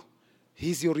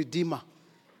 He's your Redeemer.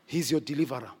 He's your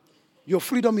Deliverer. Your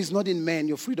freedom is not in man,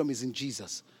 your freedom is in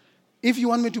Jesus. If you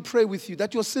want me to pray with you,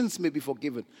 that your sins may be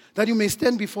forgiven, that you may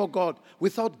stand before God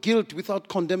without guilt, without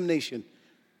condemnation,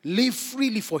 live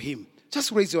freely for Him.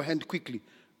 Just raise your hand quickly.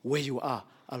 Where you are,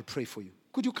 I'll pray for you.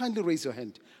 Could you kindly raise your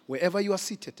hand wherever you are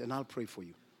seated, and I'll pray for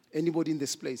you. Anybody in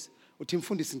this place? Uthi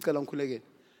mfundisi ngicela ngikhulekele.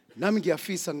 Nami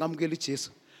ngiyafisa ngamukela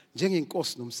uJesu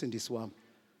njengenkosi nomsindisi wami.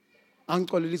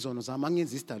 Angixolele izono zami,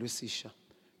 angenza isidalwa esisha.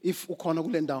 If ukhona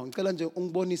kule ndawo, ngicela nje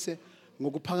ungibonise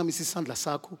ngokuphakamisa isandla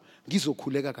sakho,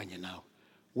 ngizokhuleka kanye nawe.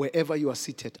 Wherever you are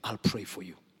seated, I'll pray for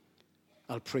you.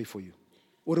 I'll pray for you.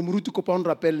 Ore moruti kopa on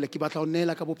rapelle ke batla o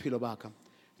nela ka bophelo ba ka.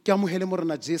 Ke amohele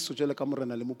morena Jesu jwale ka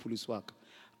morena le mopholosi wa ka.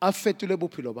 A fetole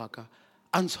bophelo ba ka,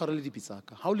 a ntshwarele dipitsa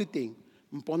ka. Ha o le teng,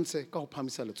 mpontshe ka ho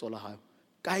phamisa letsoho la hao.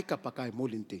 Kae kapa kae mo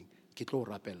leng teng, ke tlo o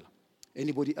rapella.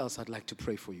 Anybody else, I'd like to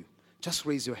pray for you. Just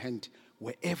raise your hand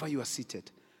wherever you are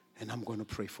seated, and I'm going to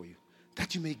pray for you,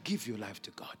 that you may give your life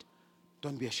to God.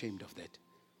 Don't be ashamed of that.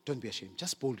 Don't be ashamed.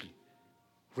 Just boldly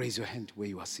raise your hand where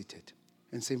you are seated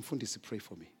and say, Mfundisi, pray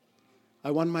for me.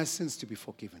 I want my sins to be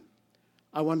forgiven.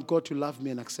 I want God to love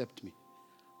me and accept me.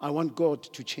 I want God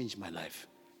to change my life.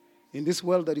 In this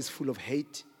world that is full of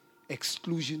hate,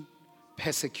 exclusion,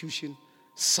 persecution,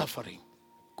 suffering,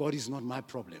 God is not my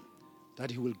problem, that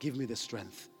He will give me the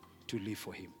strength to live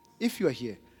for Him. If you are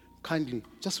here, kindly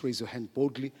just raise your hand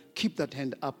boldly. Keep that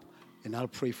hand up, and I'll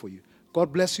pray for you.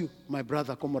 God bless you, my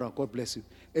brother Komora. God bless you.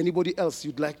 Anybody else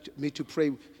you'd like me to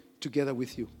pray together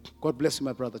with you? God bless you,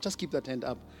 my brother. Just keep that hand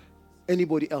up.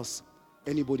 Anybody else?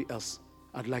 Anybody else?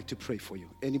 I'd like to pray for you.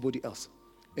 Anybody else?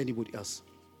 Anybody else?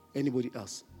 Anybody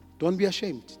else? Don't be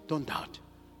ashamed. Don't doubt.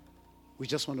 We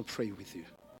just want to pray with you.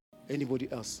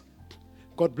 Anybody else?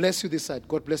 God bless you this side.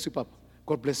 God bless you, Papa.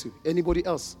 God bless you. Anybody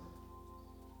else?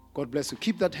 God bless you.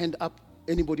 Keep that hand up.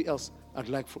 Anybody else? I'd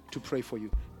like to pray for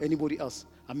you. Anybody else?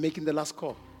 I'm making the last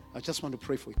call. I just want to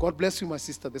pray for you. God bless you, my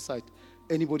sister, this side.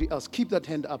 Anybody else? Keep that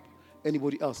hand up.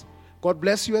 Anybody else? God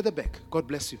bless you at the back. God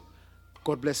bless you.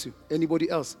 God bless you. Anybody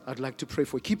else? I'd like to pray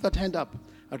for you. Keep that hand up.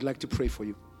 I'd like to pray for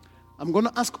you. I'm going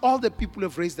to ask all the people who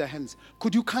have raised their hands.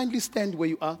 Could you kindly stand where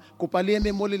you are?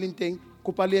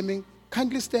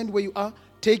 Kindly stand where you are.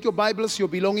 Take your Bibles, your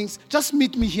belongings. Just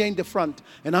meet me here in the front,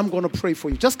 and I'm going to pray for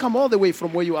you. Just come all the way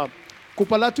from where you are.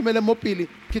 Just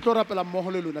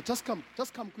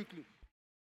come quickly.